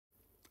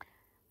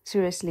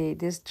Seriously,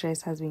 this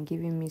dress has been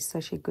giving me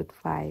such a good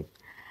vibe,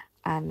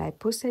 and I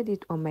posted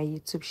it on my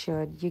YouTube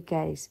short. You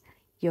guys,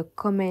 your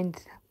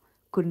comment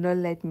could not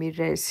let me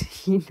rest.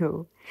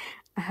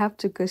 I have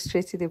to go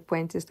straight to the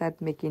point to start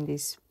making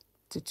this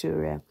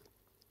tutorial.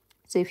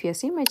 So if you're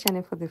seeing my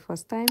channel for the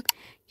first time,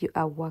 you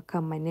are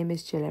welcome. My name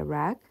is Jella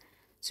Rag.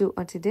 So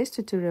on today's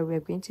tutorial, we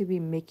are going to be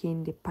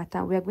making the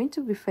pattern. We are going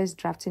to be first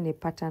drafting a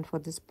pattern for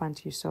this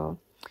pant you saw.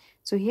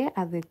 So here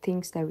are the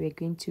things that we're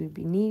going to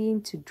be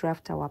needing to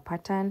draft our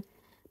pattern.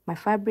 My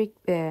fabric,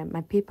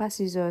 my paper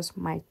scissors,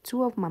 my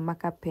two of my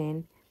marker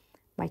pen,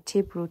 my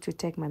tape rule to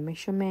take my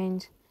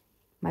measurement,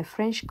 my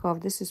French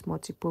curve, this is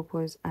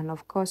multi-purpose, and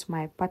of course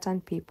my pattern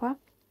paper.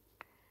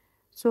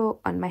 So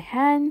on my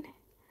hand,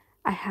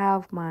 I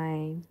have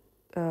my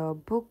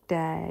book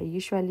that I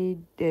usually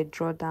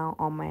draw down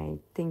on my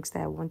things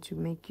that I want to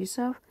make use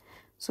of.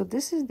 So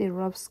this is the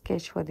rough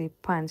sketch for the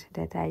pant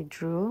that I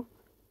drew.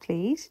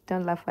 Please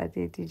don't laugh at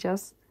it. It's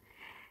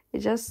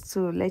just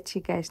to let you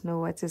guys know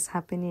what is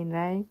happening,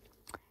 right?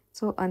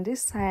 So on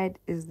this side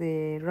is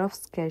the rough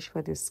sketch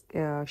for this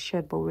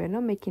shirt, but we're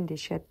not making the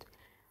shirt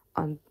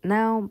on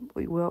now.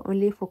 We're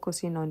only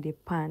focusing on the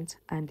pant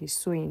and the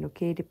sewing,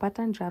 okay, the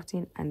pattern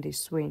drafting and the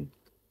sewing.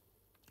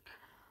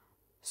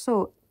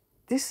 So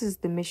this is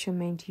the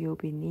measurement you'll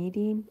be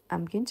needing.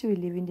 I'm going to be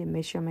leaving the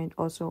measurement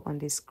also on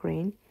the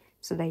screen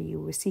so that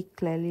you will see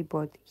clearly,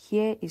 but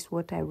here is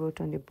what I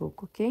wrote on the book,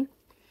 okay?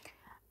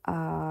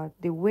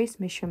 The waist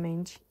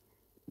measurement,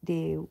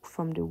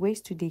 from the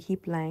waist to the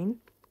hip line,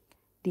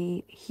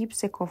 the hip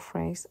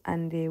circumference,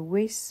 and the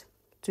waist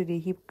to the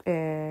hip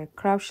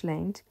crouch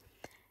length,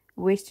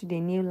 waist to the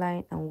knee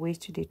line, and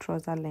waist to the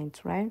trouser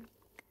length, right?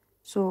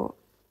 So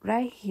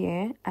right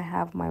here I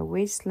have my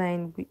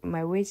waistline.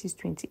 My waist is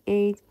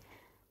 28.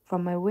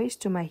 From my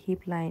waist to my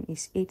hip line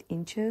is 8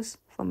 inches.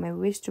 From my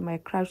waist to my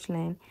crouch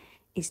line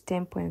is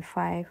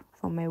 10.5.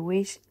 From my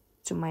waist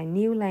to my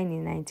knee line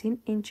is 19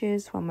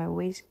 inches. From my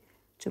waist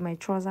to my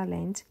trouser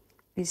length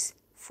is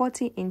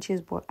 40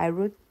 inches, but I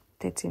wrote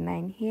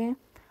 39 here,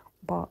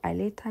 but I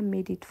later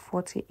made it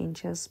 40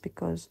 inches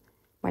because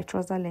my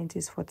trouser length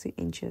is 40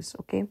 inches,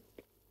 okay?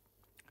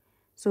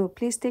 So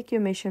please take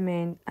your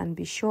measurement and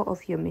be sure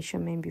of your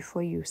measurement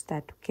before you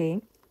start,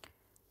 okay?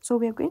 So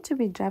we are going to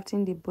be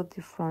drafting both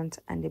the front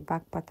and the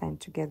back pattern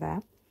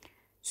together.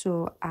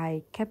 So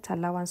I kept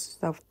allowances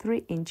of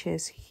 3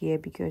 inches here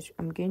because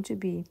I'm going to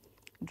be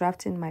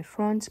drafting my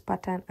front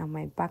pattern and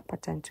my back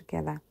pattern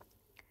together.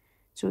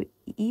 So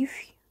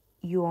if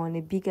you're on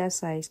a bigger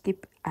size,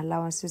 keep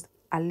allowances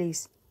at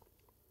least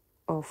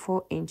of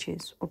 4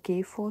 inches,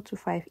 okay, 4 to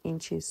 5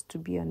 inches to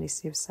be on the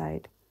safe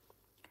side.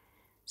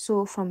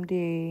 So from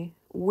the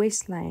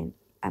waistline,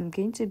 I'm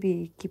going to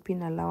be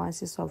keeping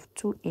allowances of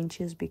 2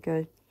 inches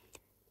because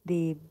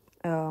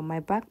my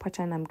back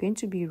pattern, I'm going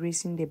to be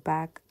raising the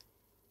back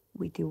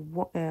with the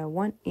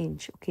 1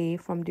 inch, okay?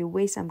 From the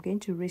waist, I'm going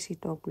to raise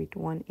it up with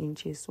 1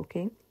 inches,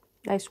 okay?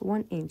 That's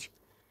 1 inch.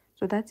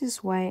 So that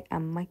is why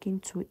I'm marking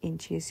 2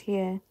 inches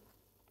here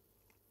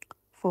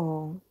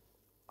for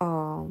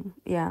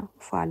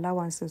for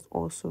allowances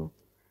also.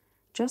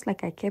 Just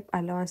like I kept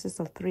allowances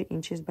of 3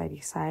 inches by the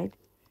side,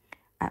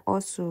 I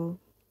also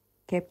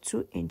kept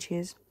 2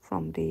 inches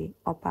from the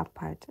upper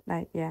part,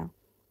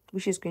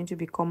 which is going to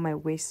become my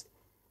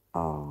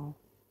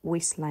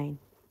waistline.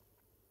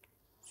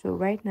 So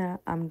right now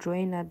I'm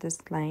drawing out this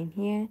line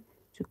here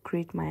to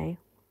create my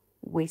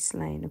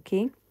waistline,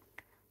 okay?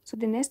 So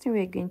the next thing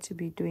we're going to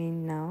be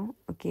doing now,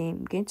 okay,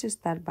 I'm going to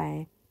start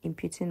by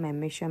imputing my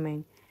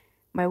measurement.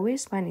 My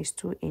waistband is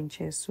 2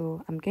 inches,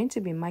 so I'm going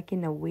to be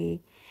marking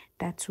away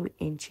that 2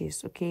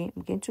 inches, okay?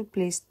 I'm going to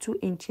place 2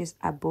 inches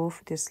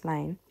above this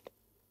line.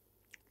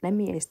 Let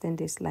me extend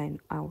this line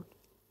out.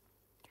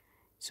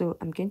 So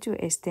I'm going to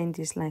extend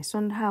this line.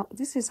 So now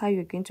this is how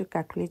you're going to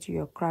calculate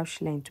your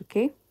crouch length,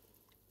 okay?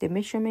 The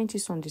measurement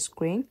is on the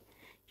screen.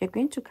 You're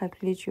going to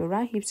calculate your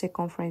round hip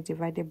circumference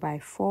divided by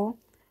 4.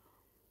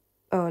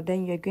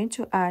 Then you're going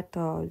to add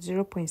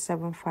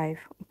 0.75,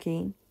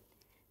 okay?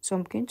 So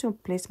I'm going to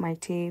place my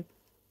tape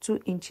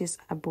 2 inches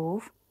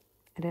above,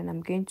 and then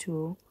I'm going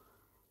to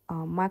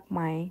mark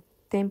my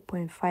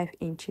 10.5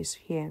 inches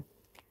here.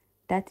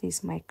 That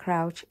is my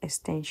crouch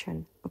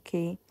extension,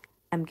 okay?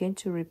 I'm going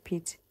to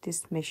repeat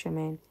this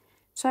measurement.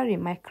 Sorry,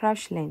 my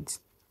crouch length.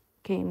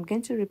 Okay, I'm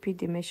going to repeat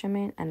the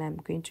measurement and I'm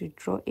going to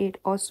draw it.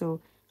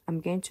 Also, I'm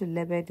going to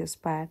label this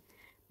part,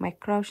 my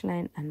crouch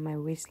line and my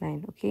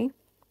waistline, okay?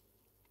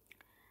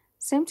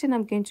 Same thing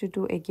I'm going to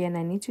do again.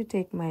 I need to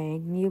take my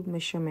knee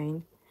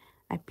measurement.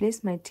 I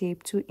place my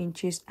tape 2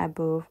 inches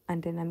above,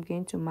 and then I'm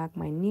going to mark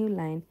my knee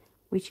line,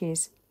 which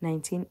is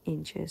 19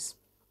 inches,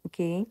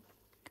 okay?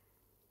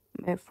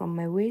 From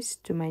my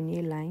waist to my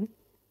knee line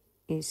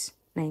is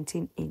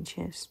 19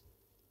 inches.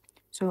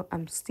 So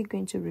I'm still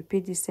going to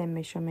repeat the same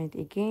measurement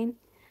again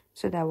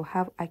so that I will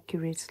have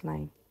accurate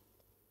line.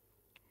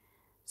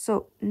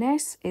 So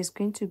next is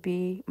going to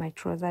be my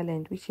trouser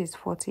length, which is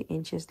 40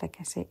 inches like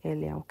I said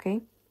earlier,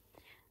 okay?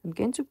 I'm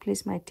going to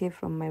place my tape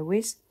from my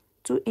waist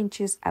 2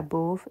 inches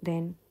above,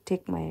 then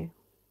take my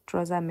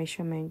trouser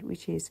measurement,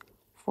 which is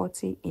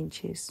 40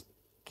 inches.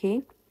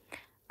 Okay,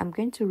 I'm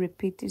going to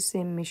repeat the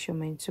same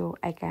measurement so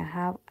I can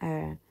have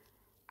a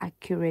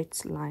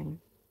accurate line.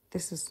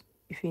 This is,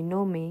 if you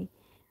know me,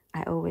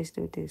 I always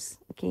do this.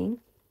 Okay,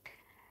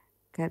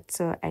 good.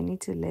 So I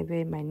need to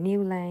label my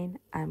new line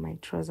and my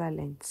trouser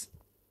length.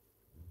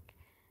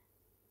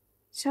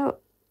 So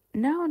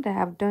now that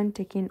I've done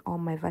taking all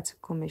my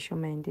vertical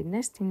measurement, the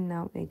next thing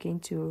now we're going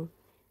to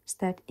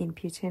start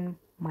imputing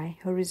my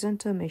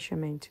horizontal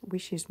measurement,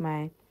 which is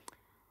my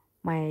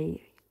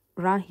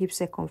round hip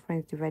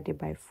circumference divided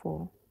by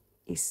 4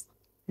 is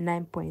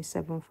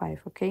 9.75.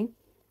 Okay,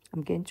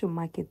 I'm going to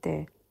mark it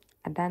there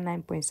at that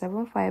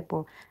 9.75,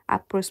 but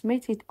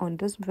approximate it on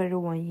this very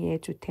one here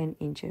to 10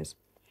 inches.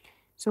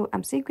 So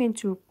I'm still going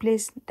to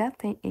place that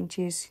 10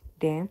 inches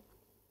there.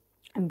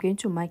 I'm going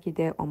to mark it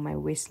there on my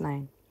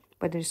waistline,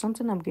 but there's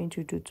something I'm going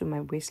to do to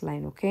my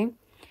waistline. Okay,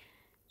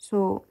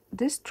 so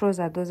this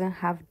trouser doesn't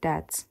have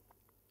that,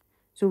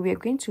 so we are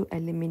going to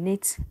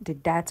eliminate the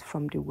dart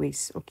from the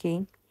waist.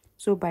 Okay,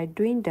 so by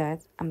doing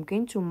that, I'm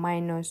going to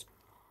minus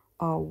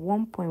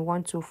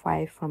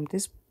 1.125 from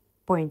this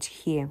point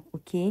here.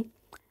 Okay,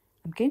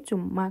 I'm going to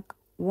mark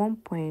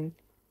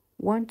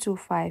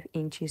 1.125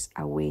 inches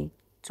away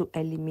to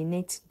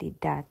eliminate the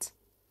dart.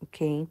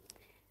 Okay,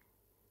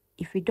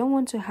 if you don't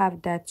want to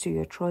have that to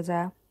your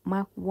trouser,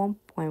 mark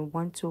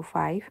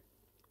 1.125.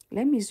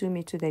 Let me zoom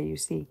it so that you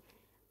see.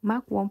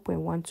 Mark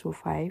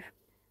 1.125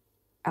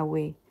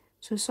 away.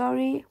 So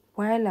sorry,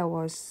 while I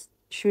was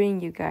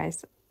showing you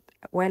guys,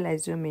 while I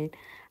zoom it,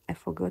 I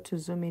forgot to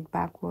zoom it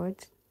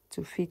backwards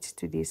to fit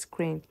to the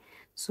screen.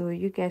 So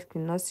you guys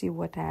could not see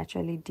what I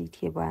actually did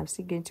here, but I'm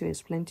still going to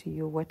explain to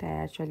you what I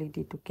actually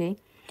did. Okay,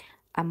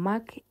 I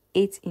mark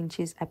 8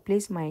 inches. I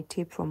place my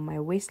tape from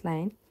my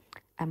waistline.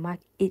 I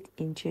mark 8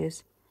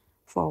 inches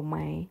for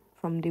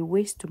from the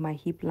waist to my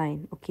hip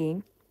line.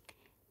 Okay,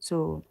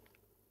 so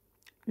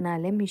now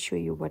let me show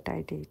you what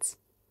I did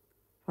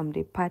from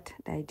the part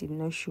that I did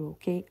not show.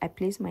 Okay, I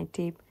place my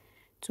tape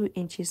 2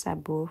 inches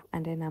above,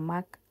 and then I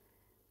mark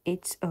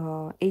 8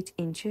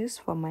 inches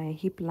for my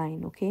hip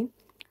line. Okay,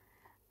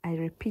 I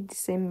repeat the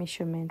same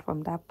measurement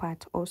from that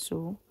part,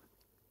 also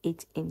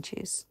 8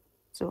 inches.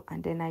 So,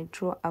 and then I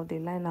draw out the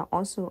line, and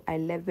also I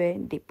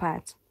level the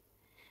part.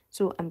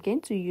 So I'm going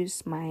to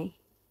use my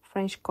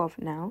French curve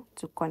now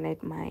to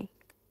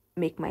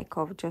make my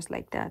curve just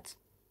like that.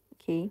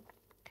 Okay,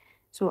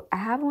 so I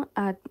haven't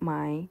had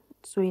my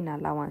sewing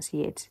allowance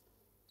yet,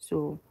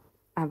 so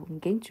I'm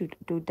going to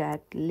do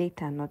that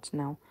later, not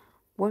now.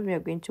 What we are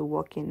going to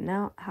work in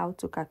now, how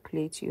to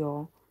calculate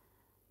your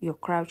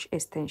crotch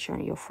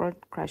extension, your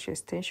front crotch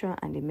extension,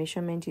 and the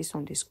measurement is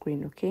on the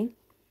screen. Okay,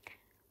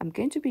 I'm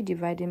going to be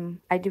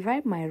I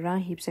divide my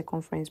round hip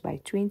circumference by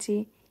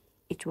 20.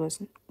 It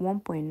was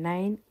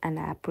 1.9, and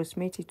I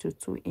approximate it to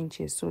 2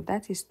 inches. So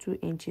that is 2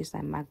 inches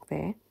I mark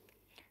there.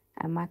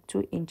 I mark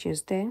 2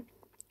 inches there.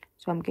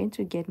 So I'm going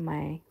to get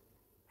my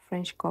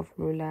French curve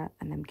ruler,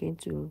 and I'm going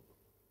to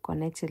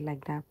connect it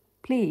like that.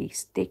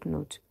 Please take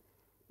note.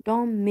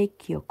 Don't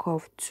make your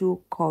curve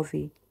too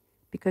curvy,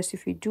 because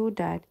if you do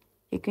that,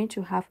 you're going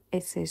to have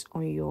excess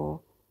on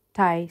your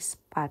thighs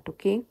part.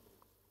 Okay,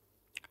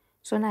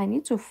 so now I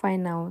need to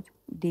find out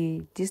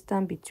the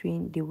distance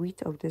between the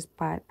width of this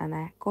part, and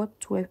I got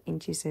 12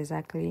 inches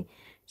exactly.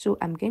 So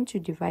I'm going to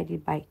divide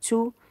it by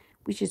 2,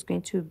 which is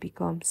going to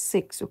become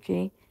 6.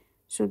 Okay,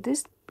 so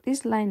this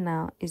line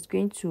now is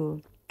going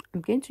to, I'm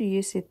going to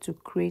use it to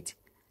create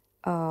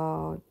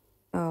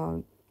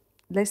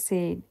let's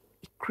say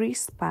a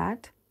crease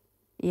part,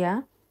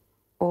 yeah,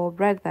 or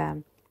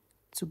rather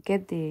to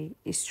get a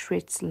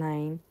straight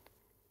line,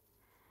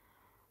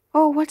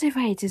 or whatever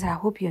it is. I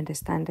hope you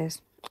understand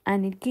this.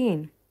 And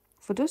again,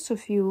 for those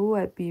of you who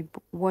might be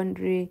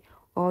wondering,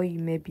 or you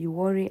may be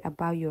worried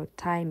about your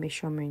thigh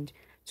measurement,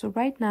 so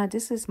right now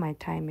this is my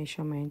thigh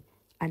measurement,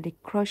 and the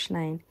crotch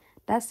line,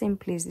 that same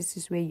place, this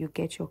is where you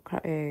get your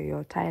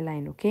thigh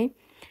line. Okay,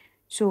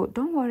 so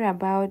don't worry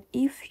about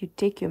if you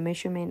take your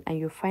measurement and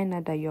you find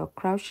out that your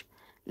crotch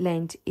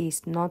length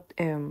is not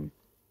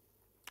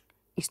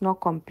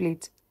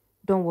complete.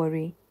 Don't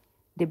worry,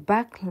 the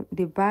back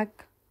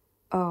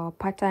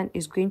pattern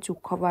is going to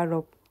cover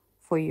up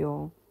for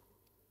your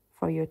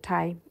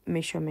thigh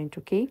measurement.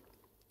 Okay,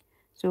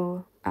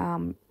 so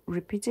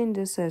repeating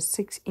this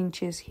 6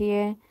 inches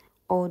here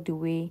all the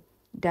way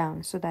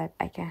down, so that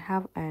I can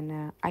have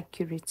an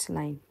accurate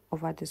line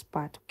over this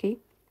part. Okay,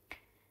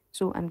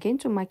 so I'm going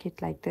to mark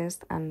it like this,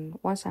 and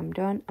once I'm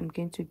done, I'm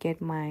going to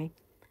get my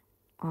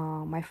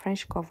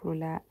French curve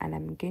ruler, and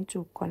I'm going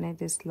to connect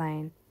this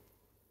line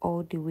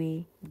all the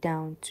way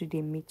down to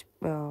the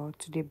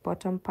to the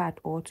bottom part,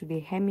 or to the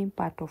hemming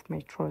part of my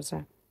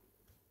trouser.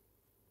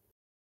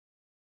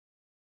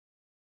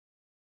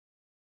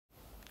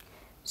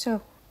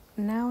 So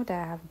now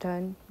that I've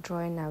done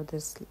drawing out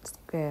this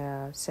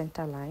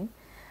center line,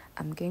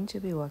 I'm going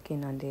to be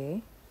working on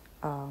the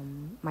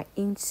my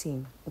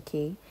inseam.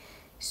 Okay,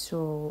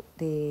 so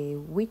the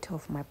width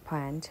of my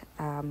pant,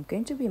 I'm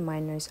going to be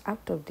minus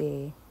out of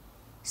the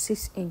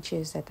 6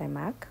 inches that I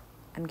mark.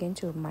 I'm going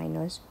to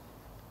minus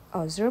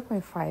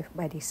 0.5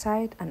 by the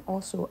side, and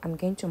also I'm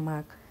going to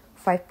mark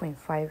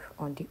 5.5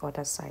 on the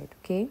other side.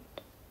 Okay,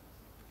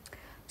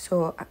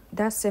 so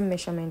that same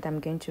measurement I'm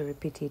going to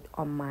repeat it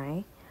on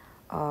my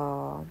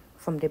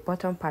from the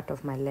bottom part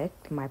of my leg,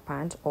 my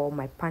pant, or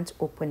my pant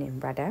opening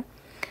rather.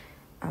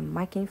 I'm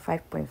marking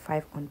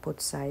 5.5 on both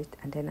sides,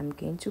 and then I'm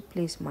going to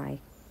place my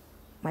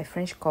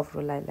French curve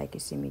ruler like you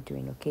see me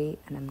doing. Okay,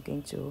 and I'm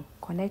going to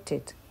connect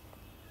it.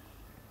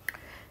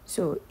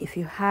 So if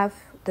you have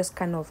this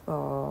kind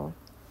of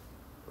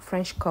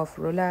French curve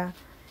ruler,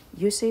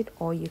 use it,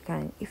 or you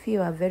can, if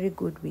you are very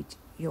good with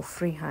your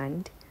free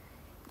hand,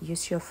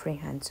 use your free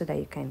hand so that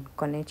you can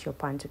connect your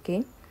pant.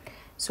 Okay,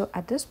 so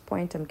at this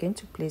point I'm going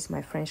to place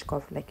my French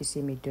curve like you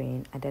see me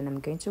doing, and then I'm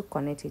going to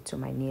connect it to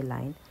my knee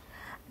line.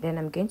 Then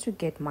I'm going to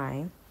get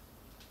my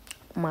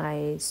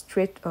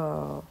straight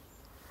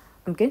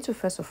I'm going to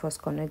first of all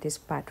connect this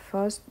part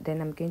first,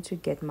 then I'm going to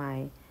get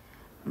my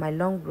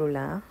long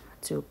ruler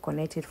to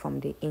connect it from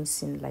the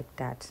inseam like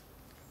that.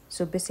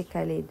 So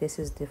basically this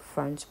is the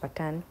front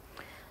pattern.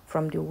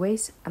 From the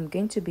waist, I'm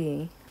going to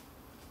be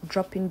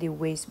dropping the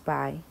waist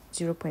by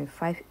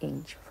 0.5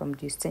 inch from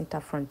the center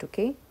front.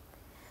 Okay,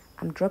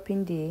 I'm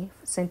dropping the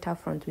center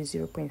front with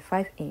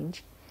 0.5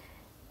 inch.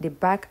 The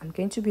back, I'm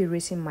going to be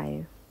raising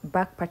my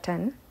back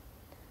pattern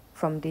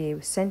from the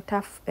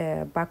center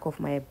back of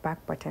my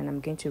back pattern.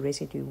 I'm going to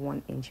raise it with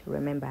 1 inch,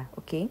 remember.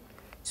 Okay,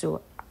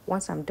 so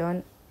once I'm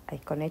done, I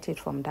connect it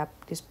from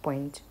this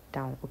point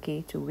down,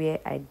 okay, to where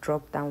I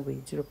drop down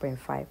with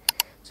 0.5.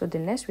 So the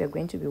next we are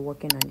going to be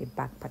working on the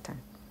back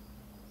pattern.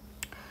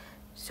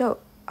 So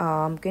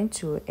I'm going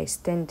to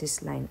extend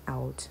this line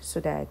out so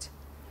that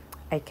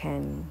I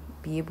can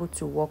be able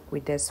to work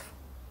with this.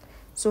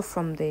 So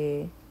from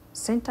the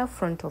center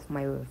front of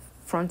my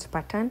front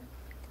pattern,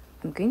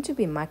 I'm going to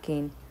be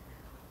marking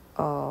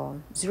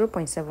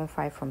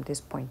 0.75 from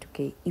this point.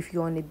 Okay, if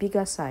you're on a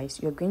bigger size,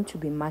 you're going to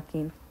be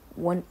marking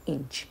 1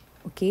 inch.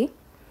 Okay,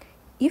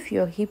 if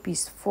your hip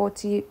is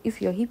 40,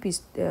 if your hip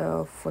is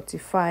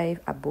 45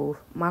 above,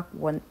 mark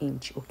 1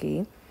 inch.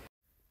 Okay,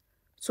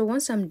 so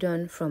once I'm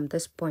done from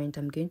this point,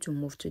 I'm going to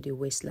move to the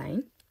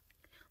waistline.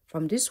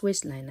 From this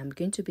waistline, I'm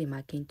going to be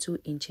marking 2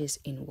 inches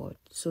inward.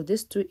 So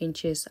this 2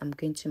 inches I'm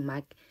going to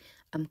mark,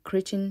 I'm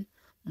creating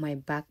my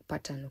back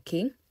pattern.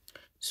 Okay,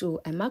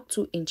 so I mark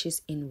 2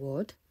 inches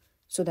inward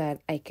so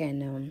that I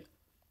can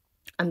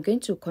I'm going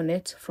to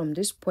connect from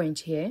this point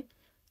here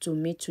to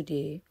meet to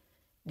the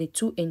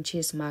 2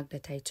 inches mark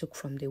that I took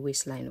from the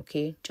waistline.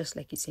 Okay, just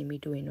like you see me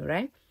doing. All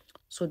right,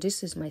 so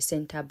this is my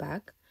center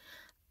back,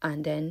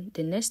 and then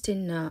the next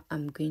thing now,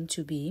 I'm going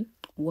to be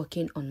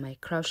working on my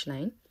crouch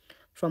line.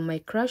 From my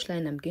crouch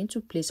line, I'm going to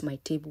place my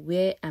tape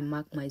where I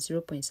mark my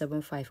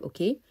 0.75.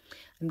 Okay,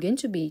 I'm going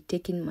to be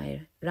taking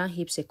my round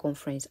hip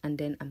circumference, and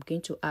then I'm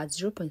going to add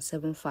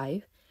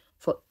 0.75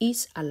 for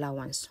each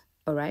allowance.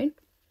 All right,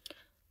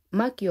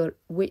 mark your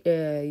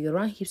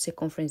round hip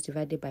circumference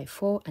divided by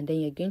 4, and then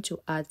you're going to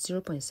add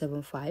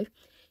 0.75.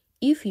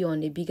 If you're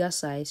on a bigger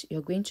size,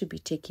 you're going to be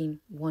taking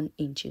 1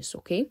 inches.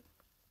 Okay,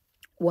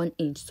 1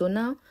 inch. So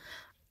now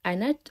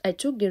I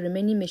took the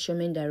remaining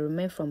measurement that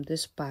remained from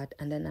this part,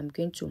 and then I'm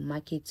going to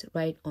mark it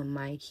right on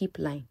my hip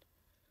line.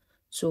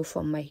 So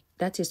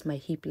that is my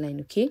hip line.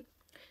 Okay,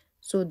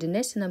 so the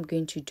next thing I'm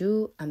going to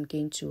do, I'm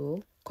going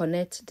to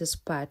connect this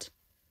part.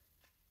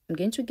 I'm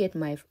going to get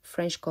my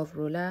French curve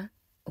ruler.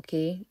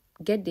 Okay,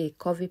 get the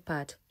curvy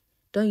part,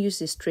 don't use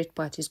the straight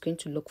part, it's going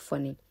to look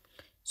funny.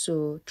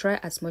 So try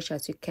as much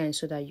as you can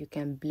so that you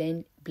can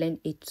blend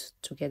it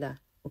together.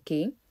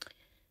 Okay,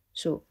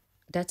 so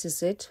that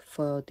is it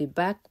for the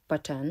back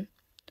pattern.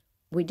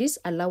 With these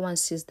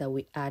allowances that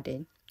we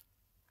added,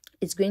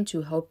 it's going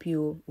to help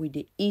you with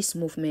the ease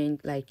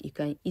movement, like you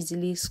can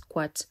easily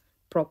squat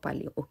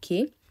properly.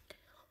 Okay,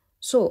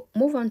 so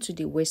move on to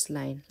the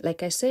waistline.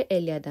 Like I said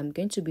earlier, that I'm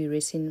going to be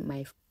raising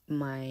my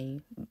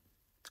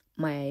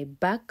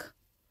back.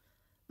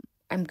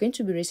 I'm going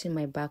to be raising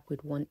my back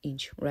with 1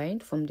 inch,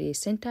 right? From the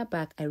center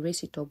back, I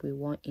raise it up with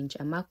 1 inch.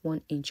 I mark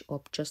 1 inch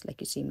up, just like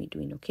you see me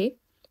doing. Okay,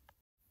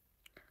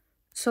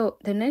 so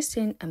the next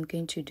thing I'm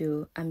going to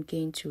do, I'm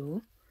going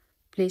to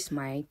place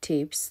my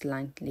tape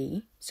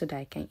slightly so that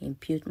I can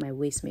impute my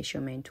waist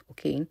measurement.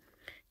 Okay,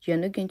 you're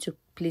not going to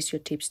place your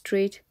tape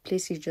straight,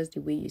 place it just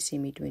the way you see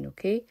me doing.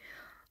 Okay,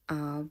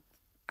 and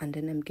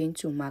then I'm going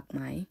to mark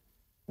my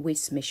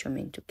waist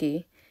measurement.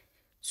 Okay,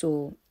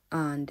 so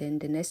and then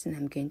the next thing,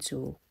 I'm going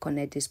to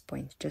connect this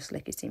point just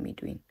like you see me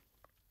doing.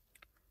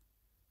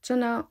 So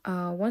now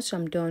once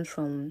I'm done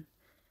from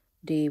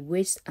the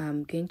waist,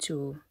 I'm going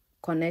to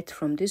connect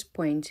from this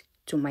point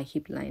to my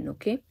hip line.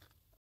 Okay,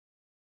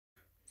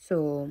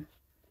 so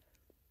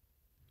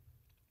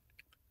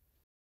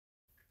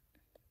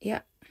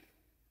yeah,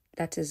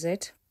 that is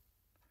it.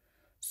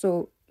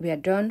 So we are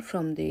done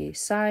from the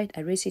side. I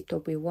raise it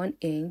up with 1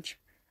 inch.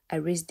 I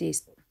raise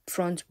this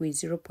front with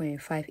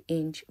 0.5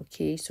 inch.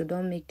 Okay, so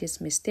don't make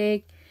this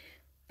mistake.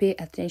 Pay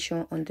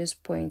attention on this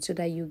point so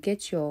that you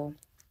get your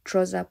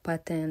trouser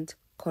pattern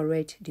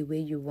correct the way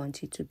you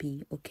want it to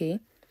be. Okay,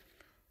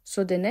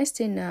 So the next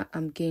thing now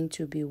I'm going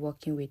to be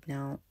working with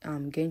now,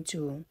 I'm going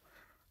to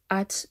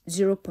add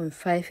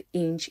 0.5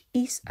 inch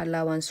ease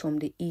allowance from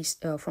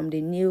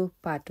the nail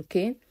part.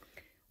 Okay,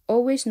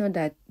 always know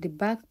that the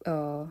back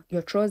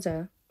your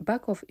trouser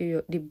back of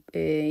your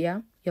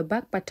your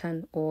back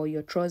pattern or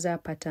your trouser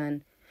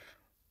pattern,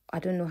 I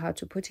don't know how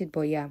to put it,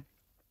 but yeah,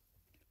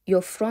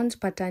 your front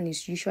pattern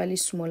is usually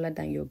smaller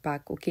than your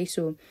back. Okay,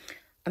 so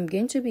I'm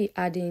going to be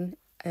adding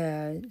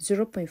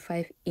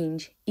 0.5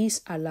 inch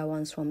ease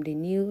allowance from the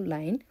new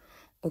line.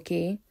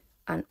 Okay,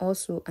 and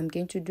also I'm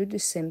going to do the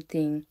same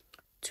thing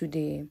to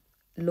the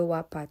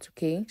lower part.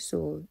 Okay,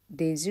 so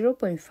the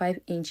 0.5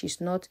 inch is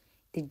not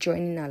the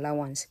joining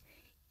allowance,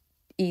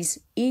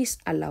 is ease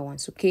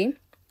allowance. Okay,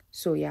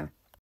 so yeah.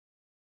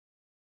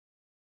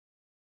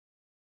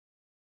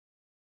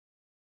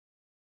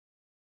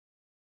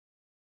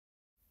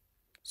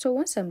 So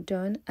once I'm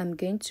done, I'm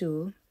going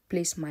to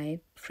place my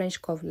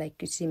French curve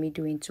like you see me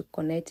doing to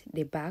connect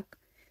the back.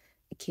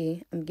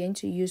 Okay, I'm going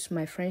to use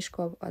my French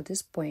curve at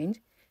this point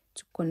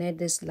to connect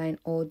this line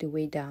all the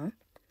way down.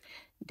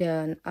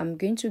 Then I'm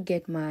going to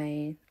get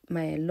my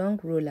long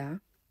ruler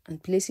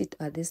and place it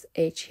at this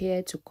edge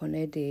here to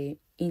connect the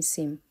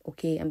inseam.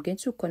 Okay, I'm going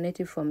to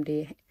connect it from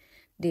the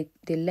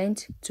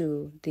length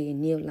to the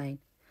nail line.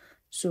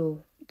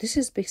 So this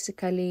is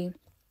basically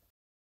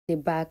the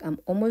back. I'm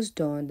almost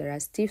done. There are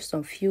still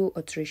some few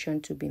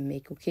alterations to be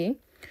made. Okay,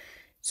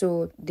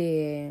 so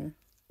the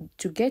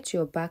to get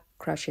your back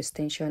crash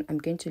extension, I'm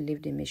going to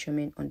leave the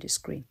measurement on the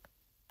screen.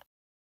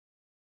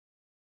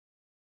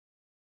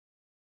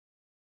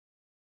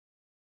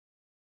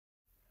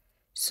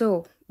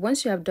 So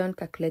once you have done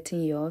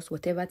calculating yours,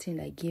 whatever thing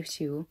that gives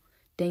you,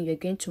 then you're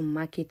going to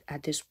mark it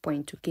at this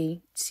point.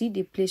 Okay, see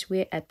the place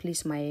where I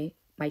place my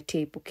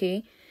tape.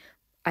 Okay,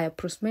 I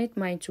approximate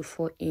mine to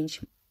 4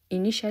 inch.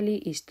 Initially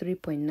is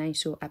 3.9,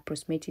 so I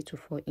approximate it to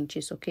 4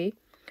 inches. Okay,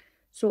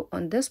 so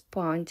on this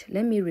point,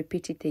 let me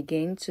repeat it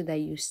again so that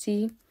you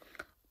see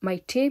my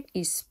tape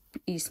is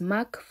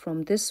marked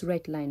from this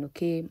red line.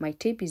 Okay, my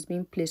tape is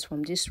being placed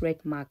from this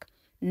red mark,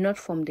 not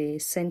from the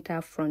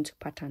center front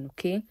pattern.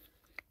 Okay,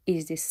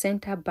 is the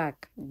center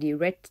back, the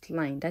red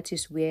line, that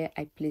is where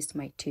I placed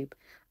my tape,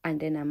 and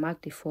then I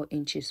mark the 4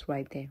 inches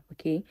right there.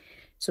 Okay,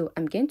 so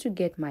I'm going to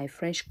get my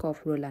French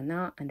curve roller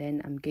now, and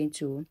then I'm going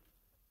to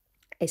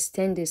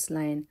extend this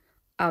line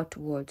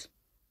outward.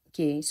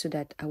 Okay, so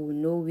that I will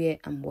know where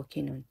I'm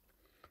working on.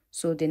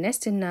 So the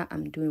next thing now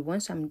I'm doing,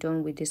 once I'm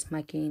done with this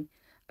marking,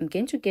 I'm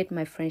going to get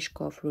my French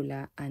curve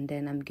ruler, and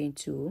then I'm going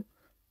to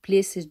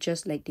place it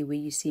just like the way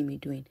you see me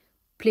doing.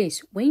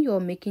 Place, when you're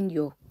making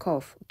your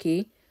curve,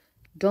 okay,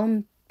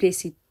 don't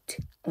place it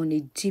on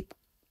a deep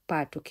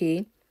part.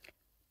 Okay,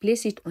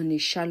 place it on a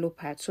shallow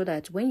part so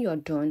that when you're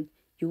done,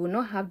 you will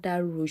not have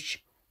that ruche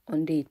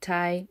on the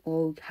tie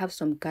or have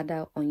some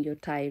gather on your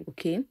tie.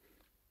 Okay,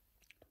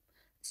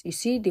 you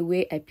see the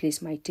way I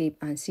place my tape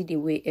and see the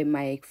way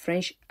my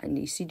French, and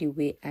you see the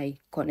way I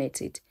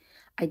connect it.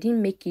 I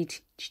didn't make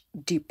it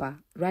deeper,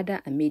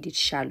 rather I made it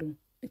shallow.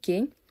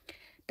 Okay,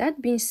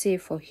 that being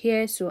said for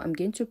here, so I'm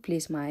going to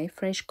place my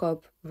French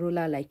curve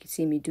ruler like you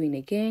see me doing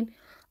again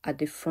at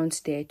the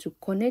front there to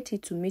connect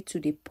it to me to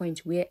the point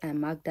where I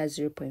marked that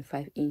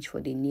 0.5 inch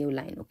for the nail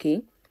line.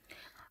 Okay,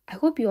 I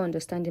hope you're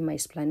understanding my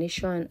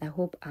explanation. I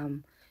hope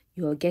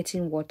you're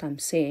getting what I'm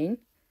saying.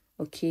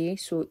 Okay,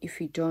 so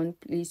if you don't,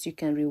 please you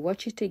can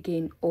rewatch it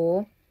again,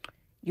 or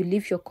you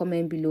leave your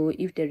comment below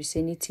if there is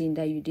anything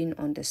that you didn't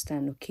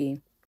understand. Okay,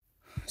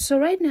 so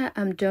right now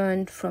I'm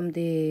done from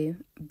the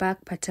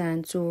back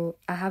pattern. So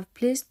I have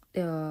placed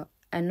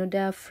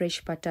another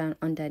fresh pattern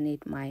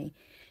underneath my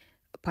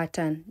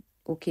pattern.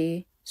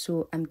 Okay,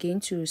 so I'm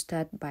going to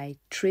start by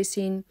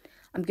tracing.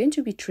 I'm going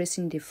to be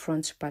tracing the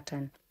front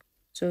pattern.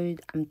 So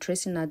I'm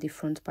tracing out the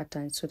front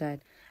pattern so that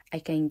I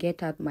can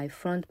get out my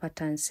front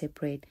pattern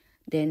separate,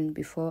 then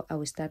before I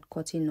will start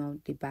cutting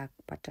out the back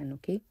pattern.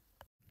 Okay,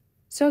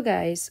 so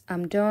guys,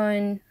 I'm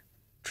done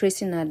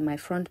tracing out my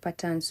front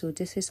pattern. So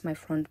this is my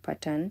front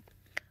pattern.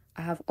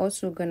 I have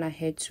also gone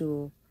ahead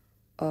to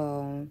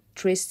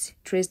trace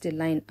the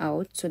line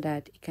out so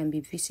that it can be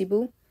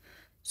visible.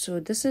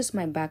 So this is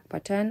my back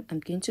pattern. I'm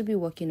going to be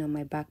working on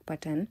my back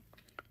pattern.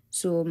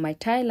 So my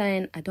tie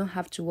line, I don't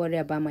have to worry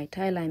about my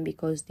tie line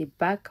because the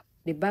back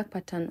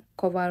pattern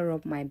cover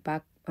up my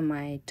back,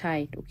 my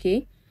tie.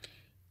 Okay,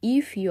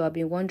 if you have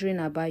been wondering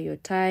about your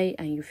tie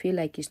and you feel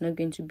like it's not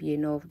going to be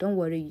enough, don't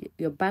worry.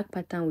 Your back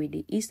pattern with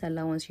the east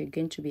allowance you're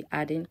going to be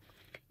adding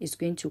is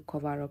going to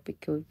cover up.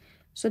 Okay,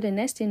 so the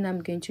next thing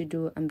I'm going to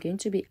do, I'm going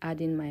to be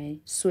adding my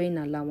sewing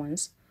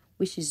allowance,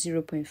 which is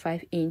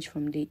 0.5 inch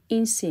from the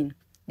inseam.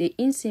 The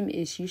inseam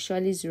is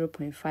usually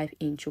 0.5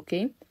 inch.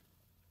 Okay,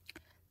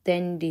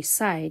 then the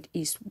side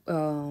is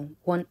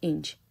 1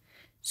 inch.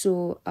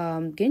 So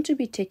I'm going to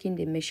be taking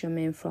the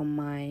measurement from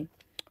my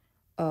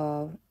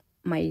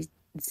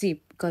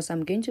zip, because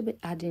I'm going to be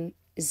adding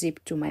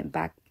zip to my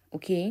back.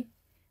 Okay,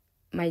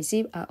 my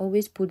zip, I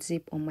always put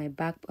zip on my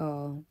back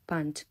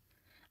pant.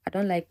 I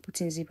don't like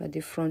putting zip at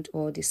the front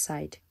or the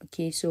side.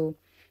 Okay, so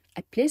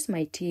I place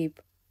my tape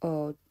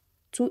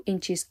 2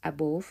 inches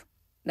above,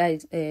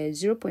 that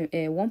is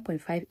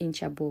 1.5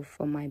 inch above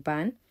from my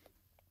band,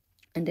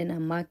 and then I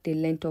mark the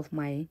length of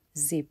my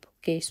zip.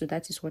 Okay, so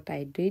that is what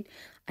I did,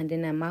 and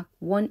then I mark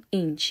 1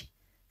 inch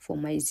for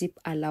my zip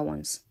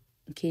allowance.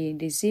 Okay,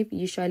 the zip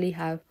usually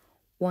have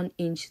 1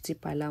 inch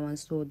zip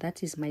allowance, so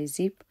that is my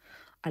zip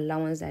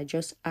allowance I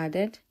just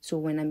added. So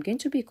when I'm going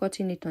to be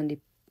cutting it on the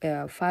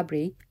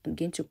fabric, I'm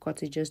going to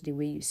cut it just the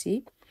way you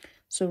see.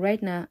 So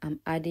right now I'm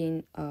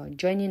adding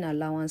joining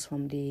allowance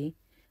from the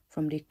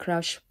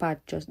crotch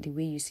part, just the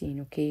way you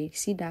see. Okay,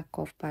 see that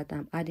cuff part,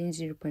 I'm adding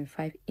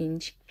 0.5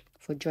 inch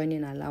for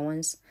joining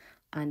allowance,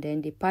 and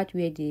then the part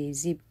where the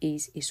zip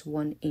is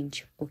 1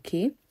 inch.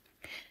 Okay,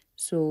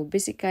 so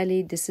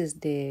basically this is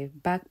the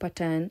back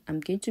pattern. I'm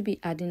going to be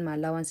adding my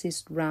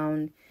allowances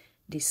round.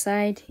 The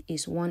side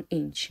is 1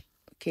 inch.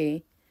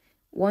 Okay,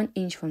 1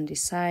 inch from the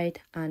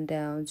side, and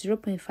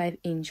 0.5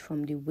 inch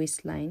from the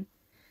waistline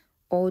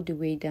all the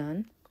way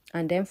down.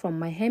 And then from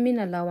my hemming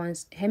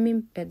allowance,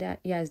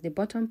 the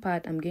bottom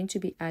part, I'm going to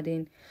be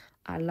adding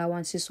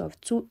allowances of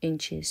 2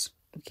 inches.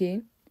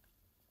 Okay,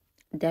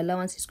 the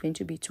allowance is going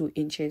to be 2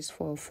 inches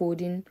for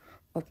folding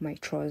of my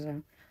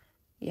trouser.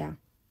 Yeah,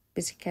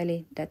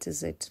 basically that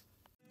is it.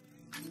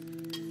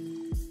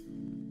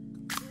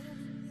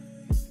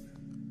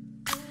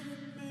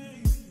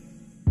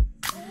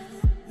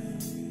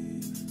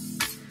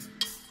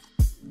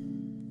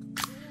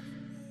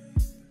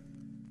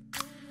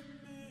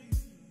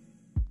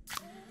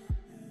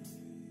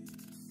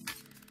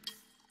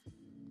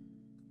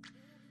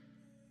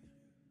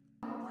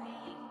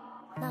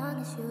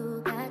 Long as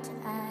you got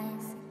your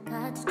eyes,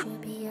 got your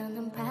trippy on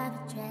them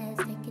private jets,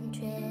 taking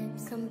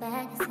trips. Come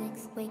back at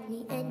 6, wake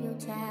me and your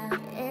child,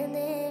 and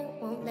then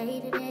won't lay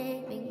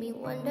today. Make me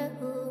wonder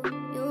who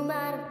you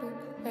might have been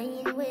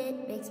playing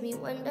with. Makes me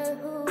wonder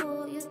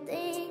who you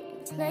think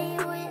you're playing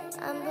with.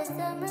 I'm just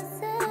on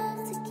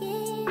myself to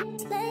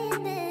keep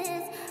playing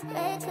this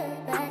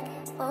record back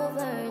over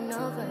and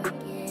over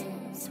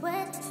again.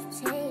 Swear that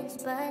you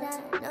changed, but I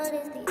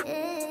noticed the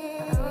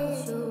end. I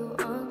want you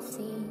on the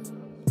scene.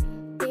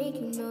 Think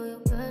you know your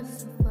girl is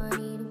so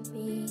funny to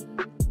me.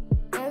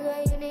 That's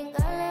why you think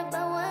I left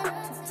by 1 or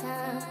 2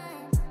 times.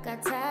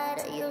 Got tired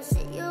of your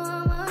shit, you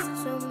almost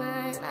lost your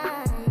mind.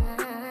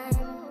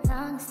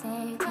 Long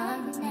stay, call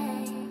your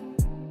name.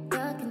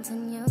 You'll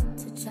continue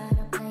to try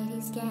to play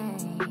these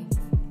games.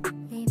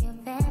 Leave your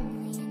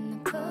family in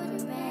the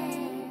cold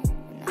rain,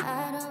 and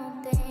I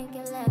don't think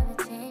you'll ever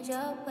change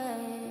your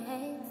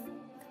ways.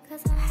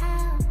 Cause our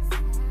house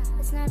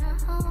is not a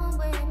home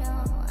where no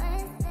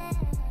one's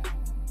there.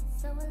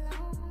 So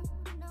alone,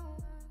 no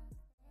one.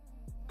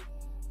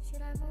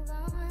 Should I move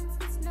on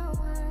since no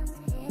one's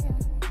here?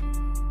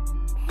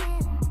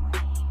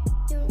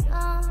 You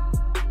know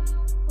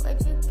what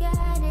you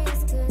got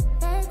is good,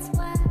 that's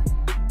why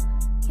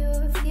you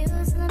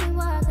refuse to let me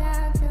walk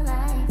out your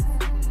life.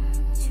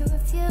 You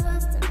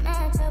refuse to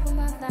match up with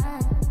my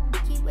vibe.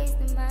 You keep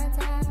wasting my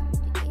time,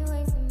 you keep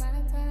wasting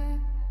my time.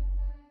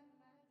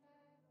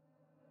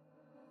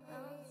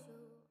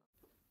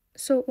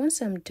 So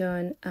once I'm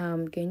done,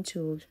 I'm going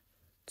to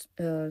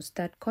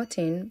start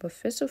cutting. But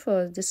first of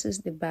all, this is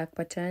the back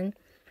pattern.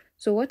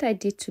 So what I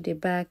did to the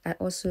back, I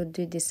also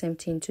did the same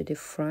thing to the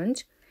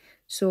front.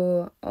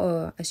 So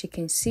as you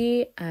can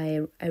see,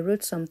 I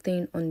wrote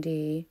something on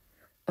the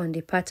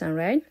pattern,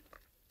 right?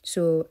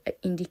 So I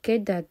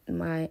indicate that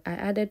I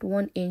added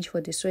 1 inch for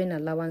the sewing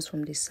allowance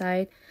from the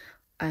side,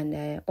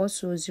 and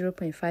also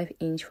 0.5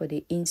 inch for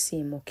the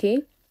inseam.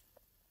 Okay,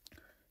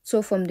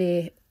 so from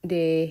the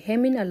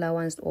hemming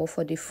allowance, or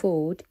for the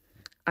fold,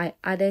 I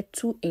added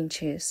 2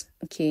 inches.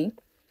 Okay,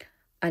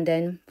 and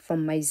then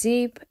from my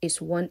zip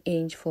is 1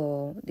 inch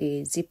for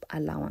the zip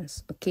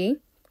allowance. Okay,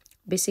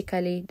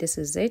 basically this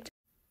is it.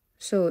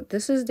 So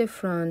this is the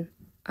front.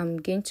 I'm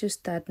going to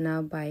start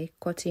now by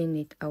cutting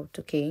it out.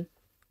 Okay,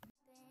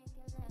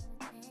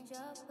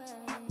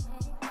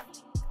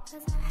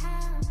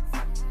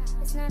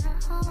 It's not a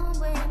home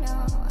where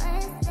no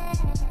one's there.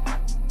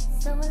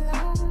 So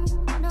alone,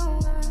 no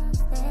one's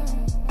there.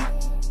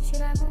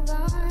 Should I move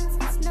on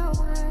since no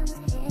one's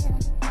here?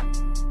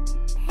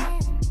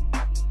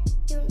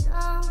 You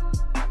know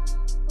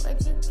what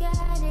you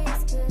got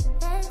is good,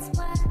 that's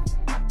why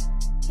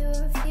you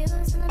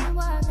refuse to let me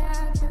walk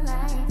out your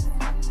life.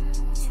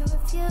 You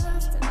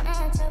refuse to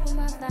match up with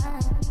my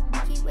vibe.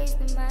 You keep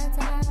wasting my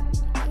time,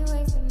 you keep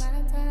wasting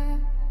my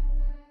time.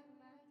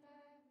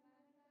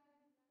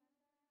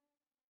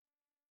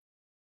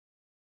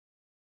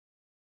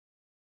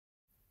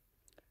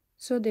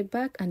 so the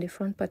back and the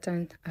front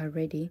pattern are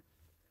ready.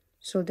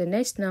 So the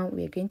next, now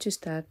we're going to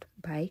start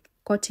by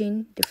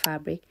cutting the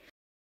fabric.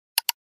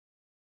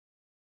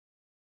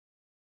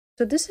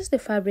 So this is the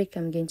fabric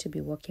I'm going to be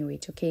working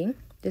with. Okay,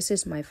 this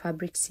is my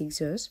fabric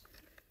scissors,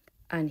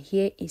 and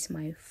here is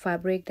my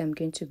fabric that I'm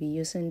going to be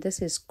using.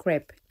 This is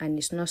crepe, and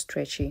it's not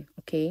stretchy.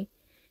 Okay,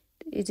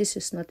 this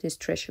is not a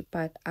stretchy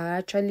part.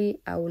 I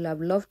would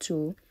have loved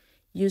to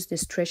use the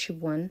stretchy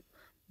one,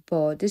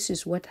 but this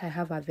is what I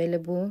have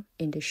available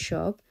in the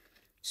shop.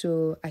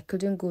 So I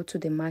couldn't go to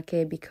the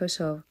market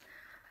because of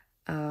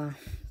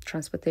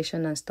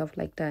transportation and stuff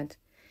like that.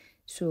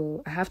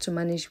 So I have to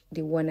manage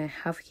the one I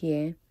have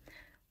here,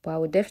 but I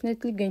will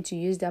definitely going to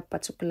use that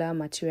particular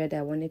material that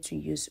I wanted to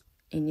use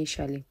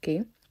initially.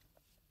 Okay,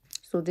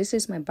 so this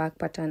is my back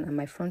pattern and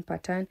my front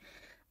pattern.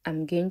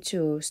 I'm going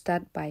to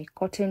start by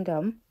cutting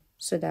them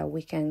so that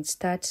we can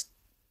start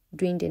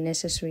doing the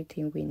necessary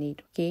thing we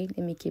need. Okay,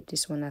 let me keep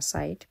this one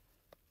aside.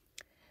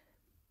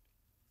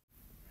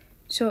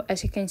 So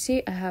as you can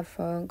see, I have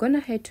gone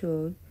ahead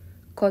to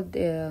cut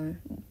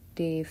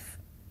the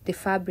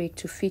fabric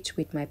to fit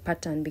with my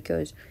pattern,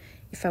 because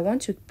if I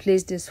want to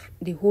place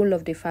the whole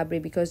of the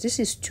fabric, because this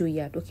is 2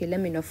 yard. Okay,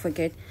 let me not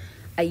forget,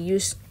 I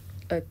use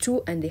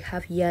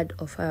 2.5 yard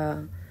of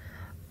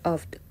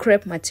the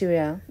crepe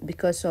material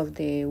because of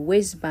the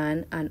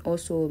waistband and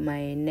also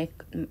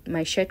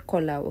my shirt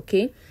collar.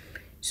 Okay,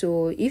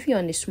 so if you're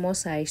on the small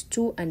size,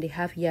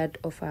 2.5 yard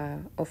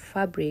of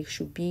fabric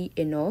should be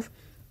enough.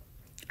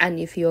 And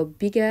if you're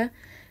bigger,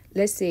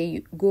 let's say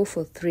you go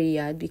for 3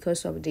 yard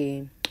because of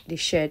the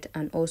shirt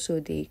and also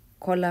the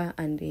collar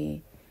and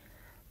the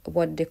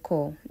what they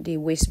call the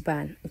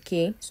waistband.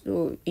 Okay,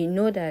 so you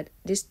know that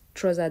this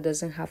trouser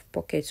doesn't have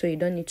pocket, so you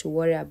don't need to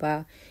worry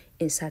about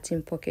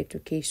inserting pocket.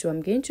 Okay, so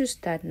I'm going to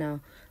start now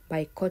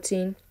by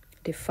cutting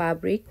the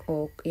fabric,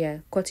 or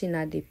cutting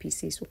out the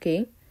pieces.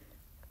 Okay,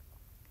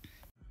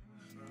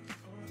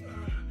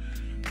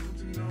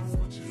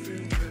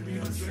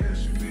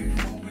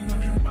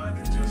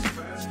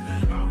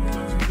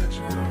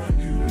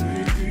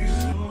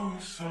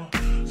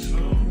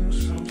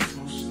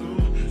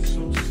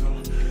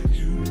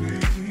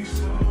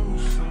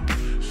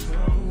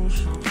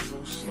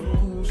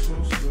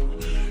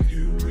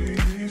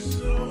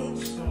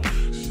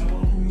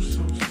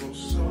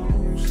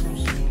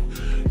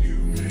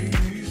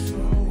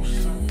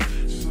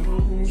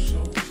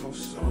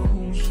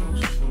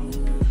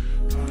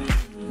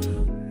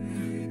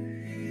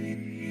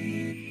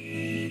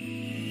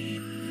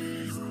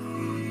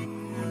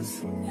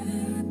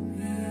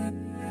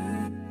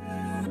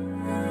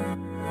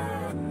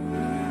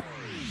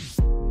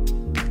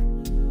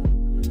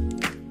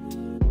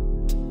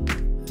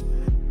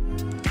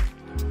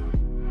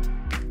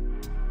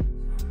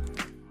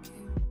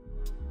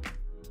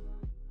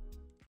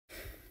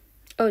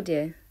 oh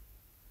dear,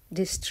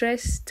 the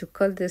stress to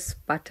cut this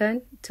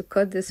pattern, to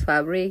cut this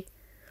fabric,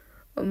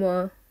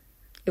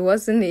 it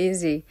wasn't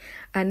easy.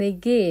 And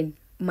again,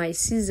 my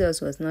scissors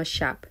was not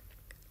sharp.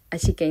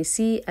 As you can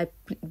see, I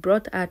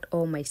brought out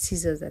all my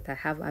scissors that I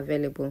have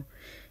available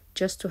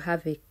just to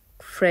have a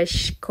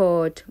fresh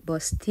cut,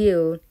 but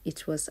still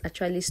it was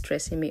actually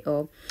stressing me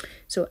up.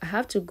 So I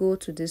have to go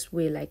to this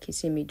way, like you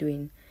see me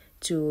doing,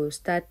 to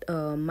start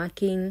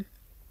marking.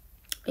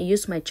 I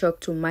use my chalk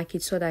to mark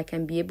it so that I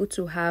can be able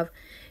to have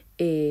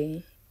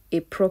a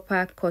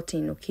proper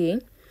cutting. Okay,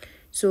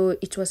 so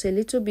it was a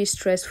little bit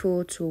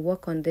stressful to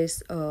work on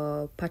this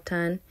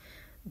pattern,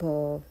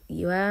 but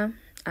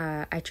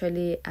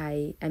actually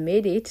I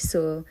made it.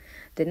 So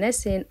the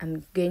next thing,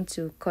 I'm going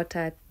to cut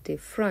out the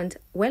front.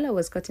 While I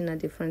was cutting out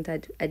the front, I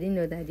didn't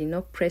know that I did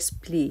not press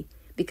play,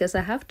 because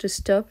I have to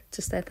stop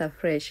to start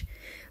afresh,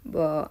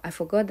 but I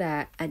forgot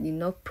that I did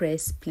not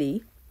press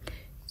play.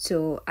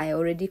 So I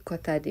already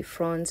cut out the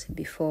front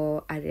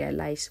before I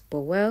realized, but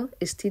well,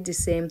 it's still the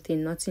same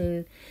thing,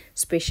 nothing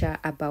special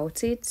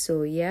about it.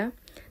 So yeah,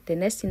 the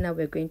next thing that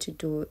we're going to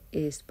do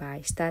is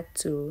by start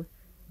to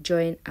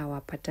join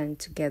our pattern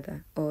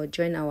together, or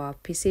join our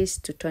pieces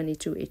to turn it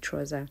to a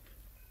trouser.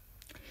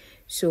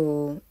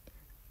 So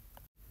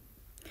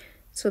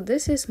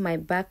this is my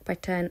back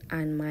pattern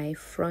and my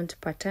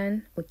front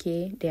pattern.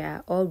 Okay, they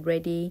are all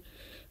ready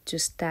to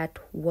start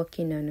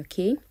working on.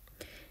 Okay,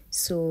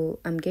 so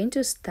I'm going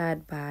to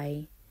start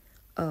by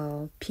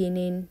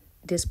pinning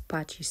this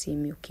part you see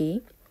me.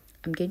 Okay,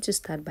 I'm going to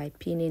start by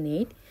pinning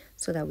it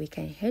so that we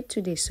can head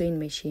to the sewing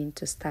machine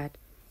to start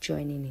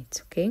joining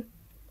it. Okay,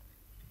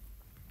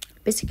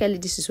 basically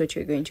this is what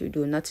you're going to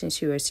do, nothing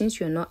serious. Since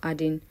you're not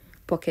adding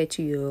pocket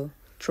to your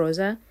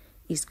trouser,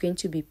 it's going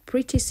to be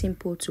pretty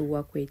simple to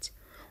work with,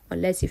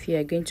 unless if you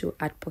are going to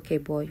add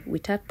pocket. Boy,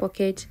 without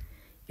pocket,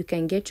 you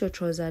can get your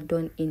trouser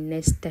done in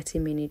next 30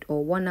 minutes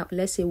or 1 hour,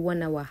 let's say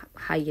 1 hour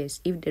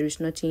highest, if there is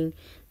nothing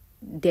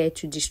there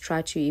to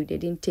distract you, if they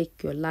didn't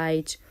take your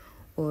light,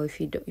 or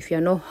if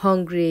you're not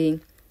hungry,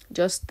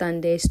 just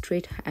stand there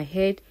straight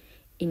ahead.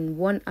 In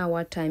 1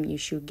 hour time, you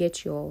should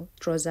get your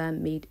trouser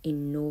made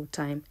in no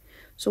time.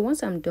 So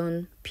once I'm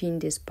done pinning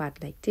this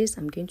part like this,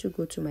 I'm going to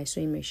go to my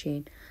sewing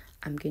machine.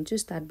 I'm going to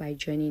start by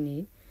joining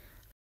it.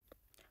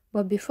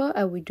 But before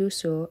I will do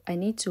so, I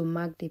need to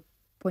mark the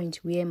point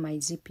where my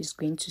zip is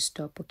going to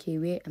stop. Okay,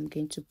 where I'm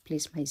going to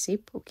place my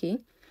zip. Okay,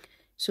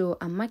 so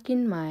I'm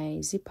marking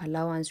my zip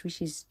allowance, which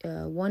is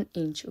 1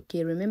 inch.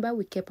 Okay, remember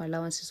we kept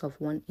allowances of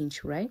 1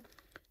 inch, right?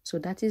 So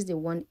that is the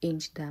 1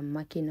 inch that I'm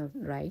marking of,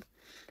 right?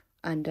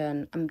 And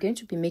then I'm going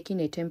to be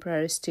making a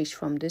temporary stitch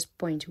from this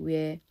point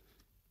where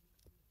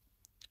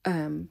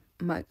I'm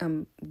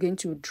going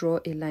to draw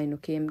a line.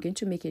 Okay, I'm going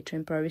to make a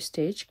temporary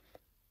stitch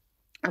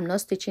I'm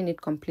not stitching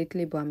it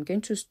completely, but I'm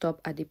going to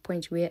stop at the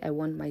point where I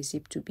want my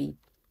zip to be.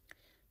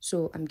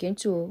 So I'm going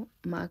to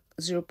mark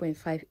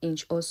 0.5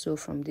 inch also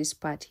from this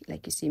part,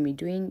 like you see me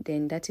doing.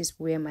 Then that is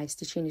where my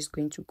stitching is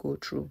going to go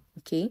through.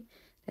 Okay,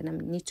 then I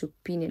need to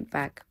pin it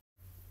back.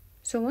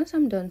 So once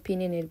I'm done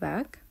pinning it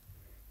back,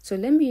 so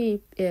let me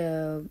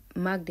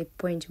mark the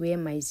point where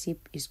my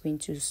zip is going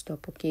to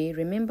stop. Okay,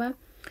 remember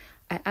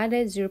I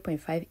added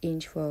 0.5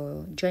 inch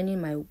for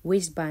joining my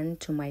waistband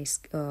to my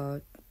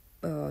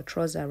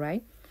trouser,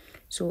 right?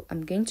 So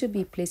I'm going to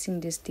be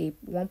placing this tape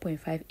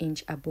 1.5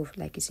 inch above,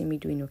 like you see me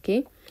doing.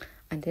 Okay,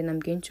 and then I'm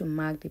going to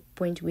mark the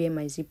point where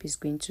my zip is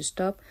going to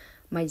stop.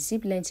 My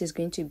zip length is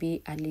going to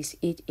be at least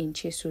 8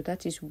 inches, so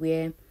that is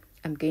where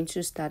I'm going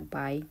to start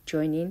by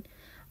joining.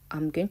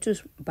 I'm going to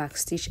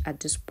backstitch at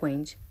this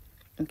point.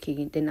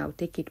 Okay, then I'll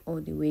take it all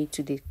the way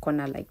to the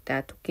corner like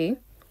that. Okay,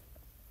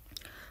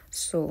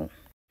 so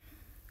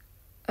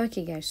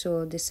okay guys,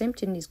 so the same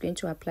thing is going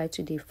to apply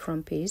to the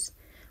front piece.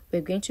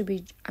 I'm going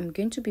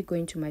to be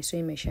going to my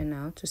sewing machine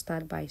now to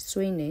start by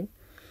sewing it.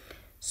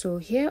 So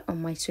here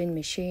on my sewing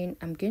machine,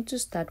 I'm going to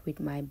start with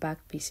my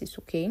back pieces.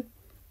 Okay,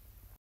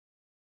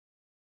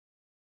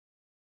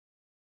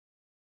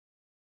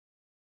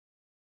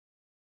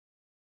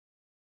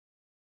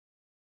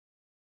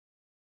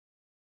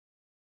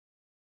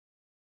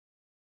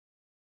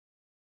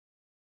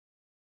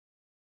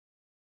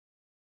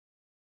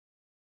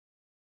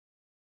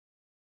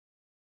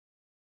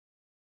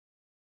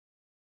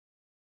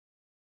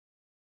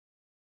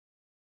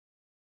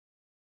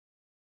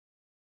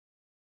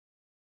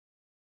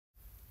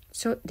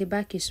 so the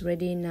back is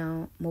ready.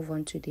 Now move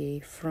on to the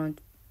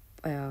front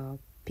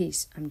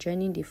piece. I'm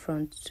joining the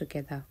front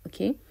together.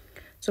 Okay,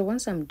 so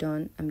once I'm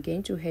done, I'm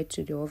going to head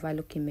to the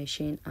overlocking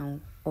machine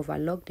and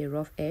overlock the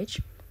rough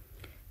edge.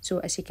 So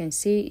as you can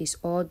see, it's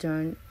all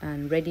done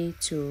and ready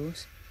to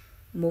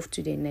move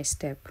to the next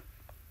step.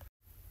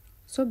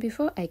 So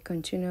before I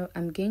continue,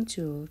 I'm going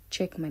to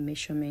check my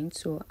measurement.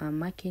 So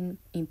I'm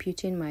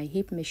imputing my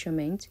hip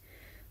measurement.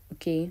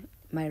 Okay,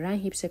 my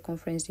round hip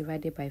circumference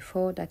divided by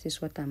 4, that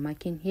is what I'm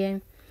marking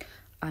here.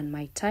 And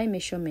my thigh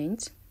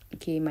measurement,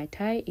 okay, my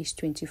thigh is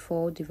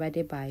 24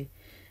 divided by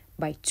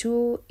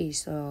 2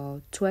 is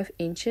 12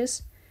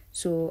 inches.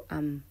 So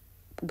I'm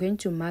going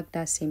to mark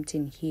that same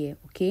thing here.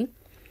 Okay,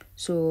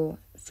 so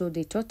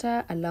the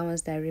total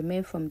allowance that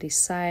remain from the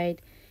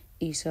side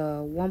is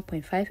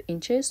 1.5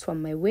 inches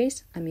from my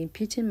waist. I'm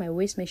imputing my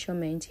waist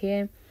measurement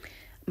here.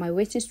 My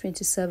waist is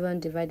 27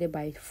 divided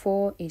by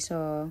 4 is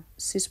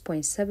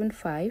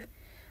 6.75,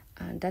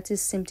 and that is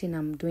same thing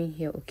I'm doing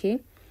here. Okay,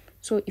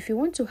 so if you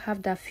want to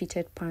have that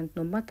fitted pant,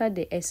 no matter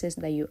the excess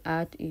that you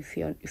add, if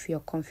you're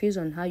confused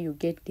on how you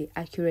get the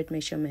accurate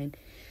measurement,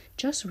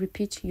 just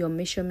repeat your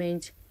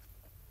measurement,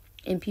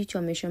 impute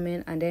your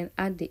measurement, and then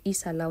add the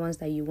ease allowance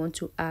that you want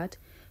to add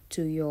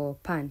to your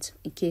pant.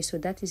 Okay, so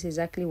that is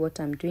exactly what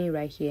I'm doing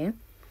right here.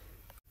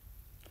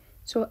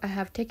 So I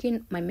have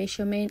taken my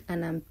measurement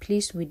and I'm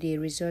pleased with the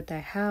result I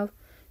have.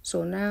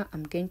 So now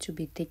I'm going to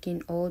be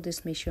taking all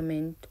this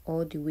measurement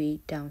all the way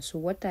down. So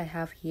what I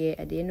have here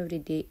at the end of the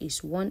day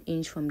is 1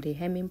 inch from the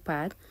hemming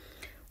part,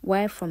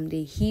 while from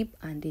the hip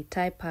and the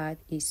thigh part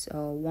is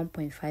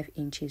 1.5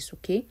 inches.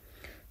 Okay,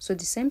 so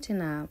the same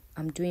thing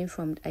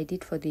I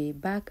did for the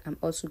back, I'm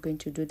also going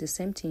to do the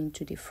same thing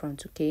to the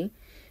front. Okay,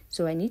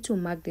 so I need to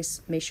mark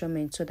this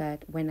measurement so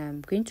that when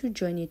I'm going to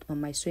join it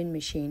on my sewing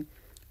machine,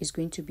 it's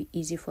going to be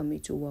easy for me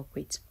to work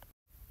with.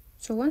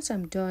 So once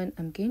I'm done,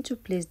 I'm going to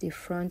place the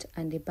front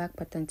and the back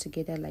pattern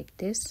together like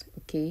this.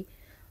 Okay,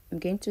 I'm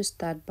going to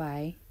start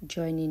by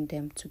joining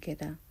them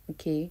together.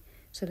 Okay,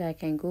 so that I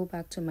can go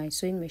back to my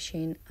sewing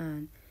machine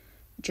and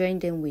join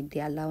them with the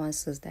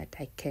allowances that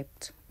I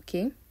kept.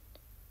 Okay,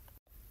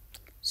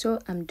 so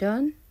I'm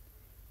done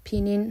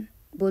pinning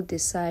both the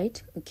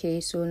side. Okay,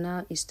 so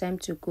now it's time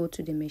to go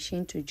to the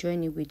machine to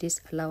join it with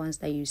this allowance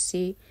that you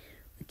see.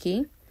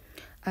 Okay,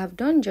 I've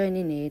done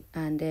joining it,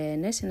 and the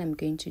next thing I'm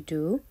going to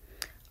do,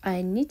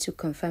 I need to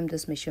confirm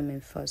this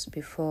measurement first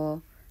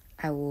before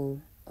I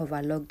will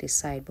overlock the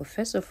side. But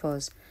first of all,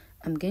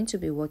 I'm going to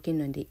be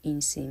working on the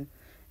inseam.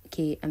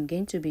 Okay, I'm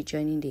going to be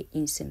joining the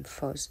inseam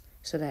first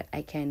so that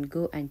I can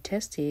go and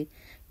test it,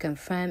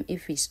 confirm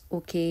if it's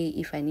okay,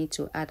 if I need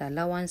to add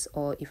allowance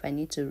or if I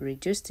need to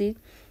reduce it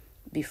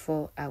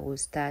before I will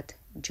start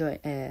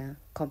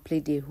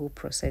complete the whole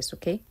process.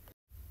 Okay,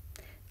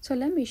 so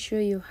let me show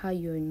you how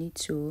you need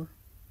to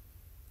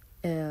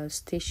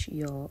stitch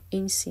your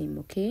inseam.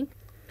 Okay,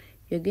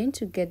 you're going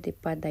to get the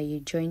part that you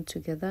join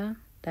together,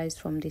 that is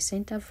from the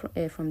center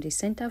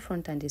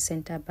front and the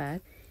center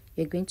back.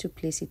 You're going to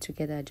place it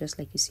together just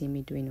like you see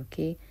me doing.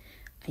 Okay,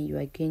 and you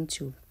are going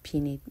to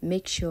pin it.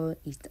 Make sure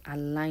it's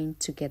aligned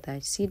together.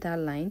 See that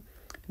line?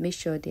 Make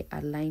sure they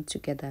align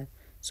together.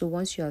 So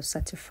once you are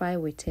satisfied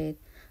with it,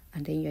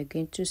 and then you're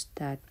going to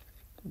start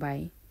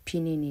by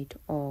pinning it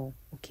all.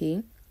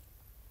 Okay,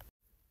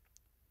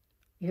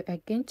 you are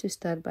going to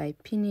start by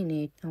pinning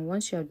it, and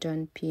once you're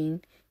done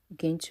pinning, you're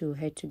going to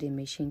head to the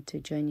machine to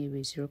join it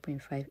with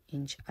 0.5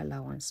 inch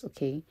allowance.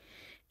 Okay,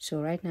 So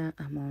right now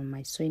I'm on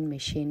my sewing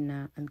machine.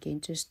 Now I'm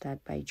going to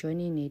start by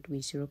joining it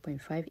with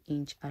 0.5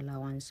 inch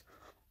allowance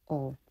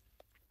or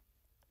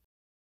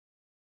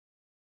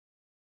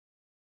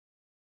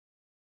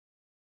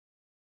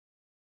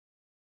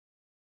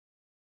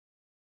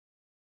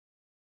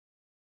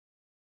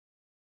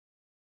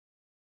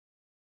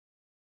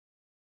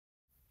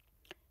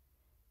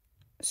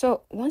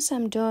so once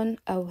I'm done,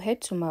 I'll head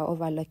to my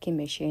overlocking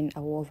machine. I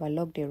will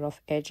overlock the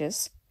rough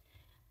edges.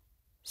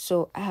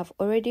 So I have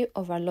already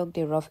overlocked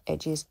the rough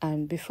edges,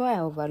 and before I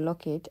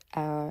overlock it,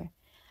 I'm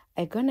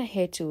gonna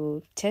head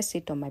to test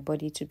it on my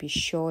body to be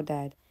sure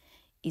that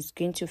it's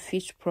going to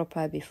fit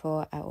proper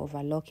before I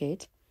overlock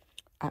it.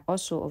 I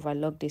also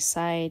overlock the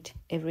side.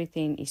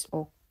 Everything is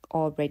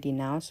all ready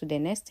now. So the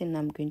next thing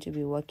I'm going to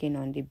be working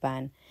on the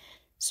band.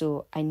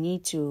 So I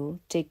need to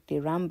take the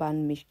round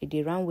band,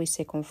 the round waist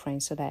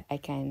circumference, so that I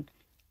can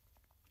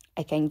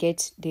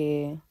get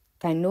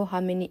can know how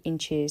many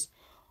inches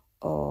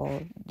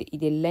or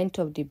the length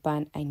of the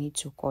band I need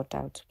to cut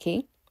out.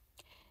 Okay.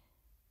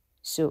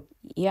 So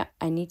yeah,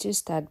 I need to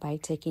start by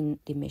taking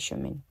the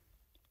measurement.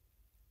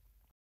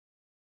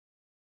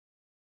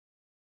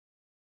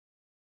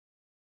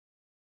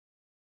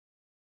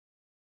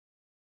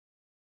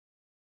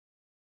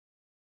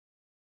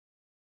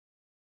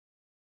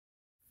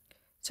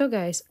 So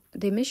guys,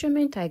 the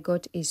measurement I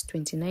got is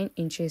 29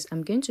 inches.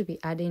 I'm going to be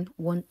adding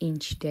 1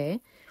 inch there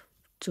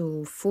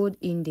to fold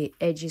in the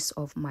edges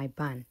of my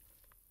band.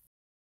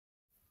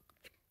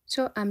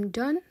 So I'm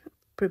done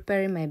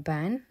preparing my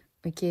band.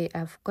 Okay,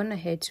 I've gone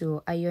ahead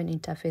to iron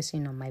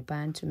interfacing on my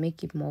band to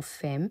make it more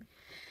firm.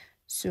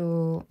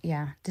 So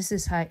yeah, this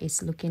is how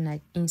it's looking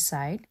like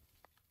inside.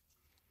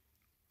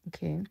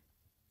 Okay.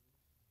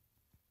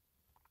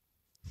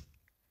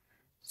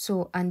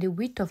 So, and the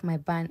width of my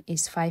band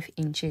is 5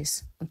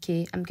 inches.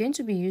 Okay, I'm going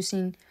to be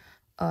using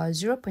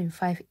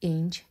 0.5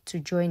 inch to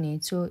join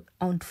it. So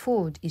on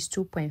fold is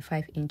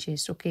 2.5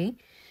 inches. Okay,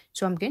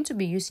 so I'm going to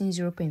be using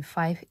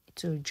 0.5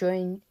 to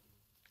join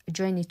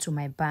it to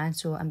my band.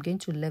 So I'm going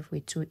to left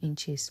with 2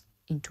 inches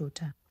in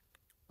total.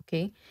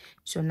 Okay,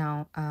 so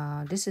now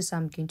this is how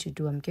I'm going to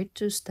do. I'm going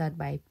to start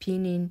by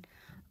pinning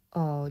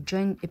or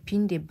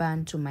pin the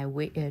band to my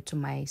to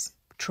my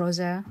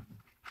trouser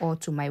or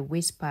to my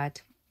waist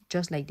part,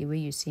 just like the way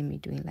you see me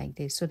doing like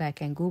this, so that I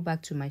can go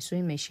back to my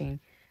sewing machine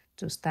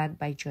to start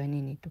by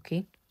joining it.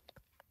 Okay.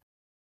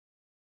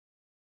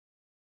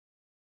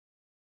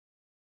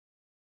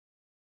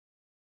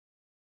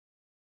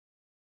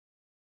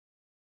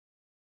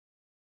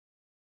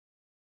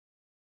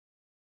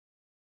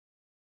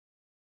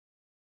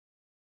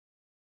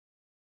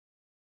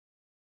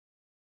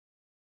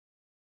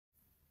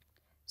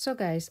 So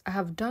guys, I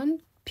have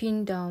done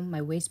pin down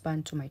my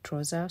waistband to my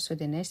trouser. So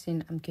the next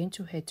thing, I'm going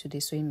to head to the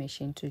sewing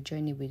machine to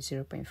join it with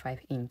 0.5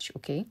 inch.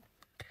 Okay.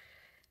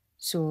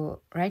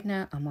 So right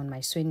now I'm on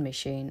my sewing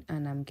machine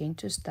and I'm going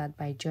to start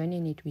by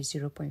joining it with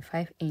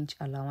 0.5 inch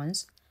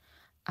allowance.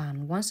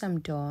 And once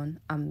I'm done,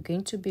 I'm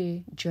going to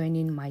be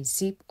joining my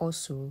zip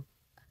also.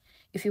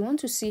 If you want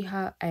to see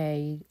how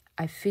I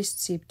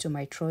fist zip to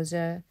my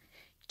trouser,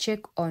 check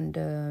on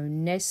the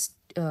next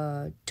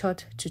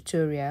third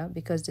tutorial,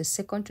 because the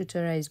second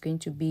tutorial is going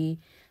to be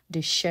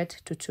the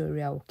shirt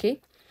tutorial.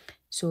 Okay,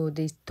 so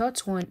the third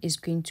one is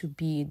going to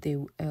be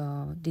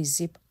the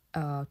zip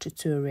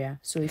tutorial.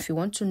 So if you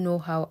want to know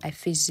how I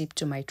fist zip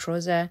to my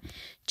trouser,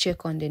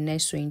 check on the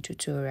next sewing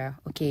tutorial.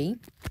 Okay.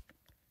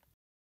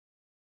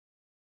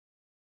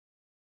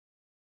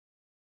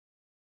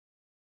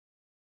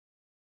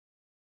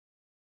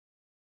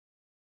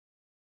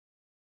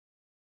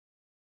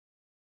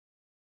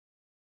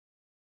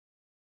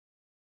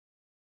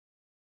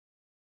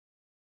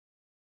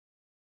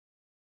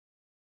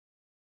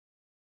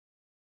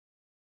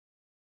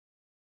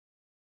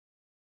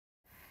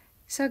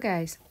 So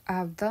guys,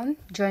 I've done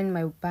join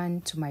my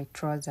band to my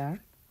trouser.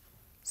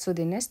 So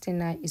the next thing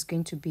now is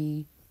going to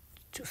be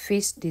to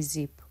face the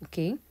zip.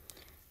 Okay,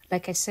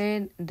 like I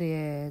said,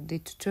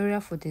 the tutorial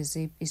for the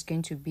zip is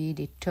going to be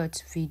the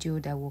third video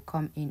that will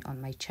come in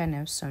on my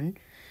channel soon.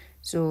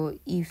 So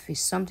if it's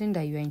something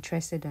that you're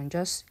interested in,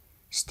 just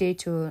stay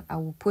tuned. I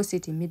will post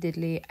it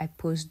immediately I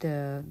post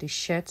the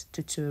shirt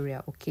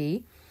tutorial.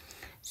 Okay,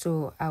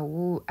 so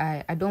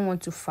I don't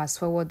want to fast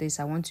forward this.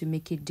 I want to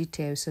make it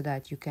detailed so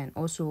that you can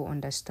also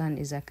understand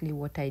exactly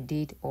what I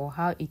did or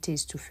how it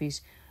is to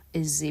fix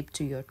a zip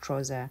to your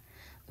trouser.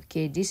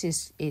 Okay, this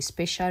is a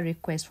special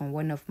request from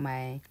one of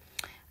my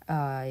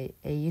a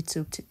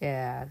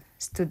YouTube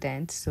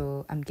student,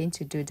 so I'm going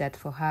to do that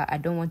for her. I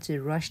don't want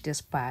to rush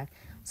this part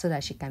so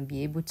that she can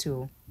be able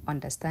to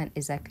understand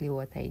exactly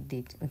what I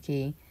did.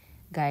 Okay,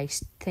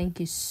 guys, thank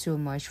you so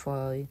much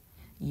for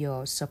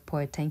your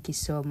support. Thank you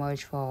so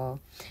much for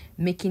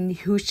making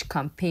huge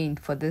campaign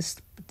for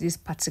this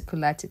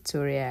particular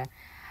tutorial.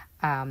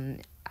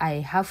 I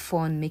have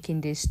fun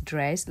making this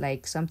dress,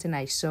 like something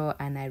I saw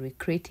and I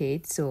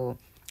recreated, so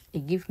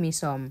it gives me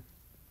some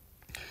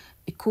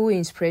a cool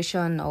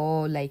inspiration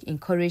or like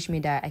encourage me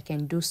that I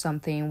can do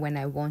something when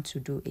I want to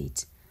do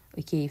it.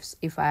 Okay,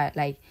 if I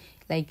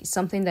like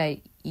something that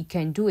you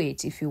can do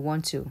it if you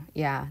want to.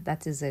 Yeah,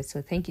 that is it.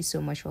 So thank you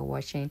so much for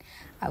watching.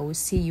 I will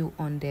see you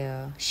on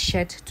the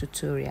shirt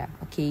tutorial.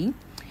 Okay,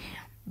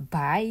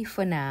 bye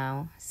for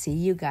now. See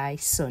you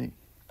guys soon.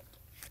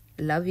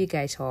 Love you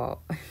guys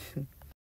all.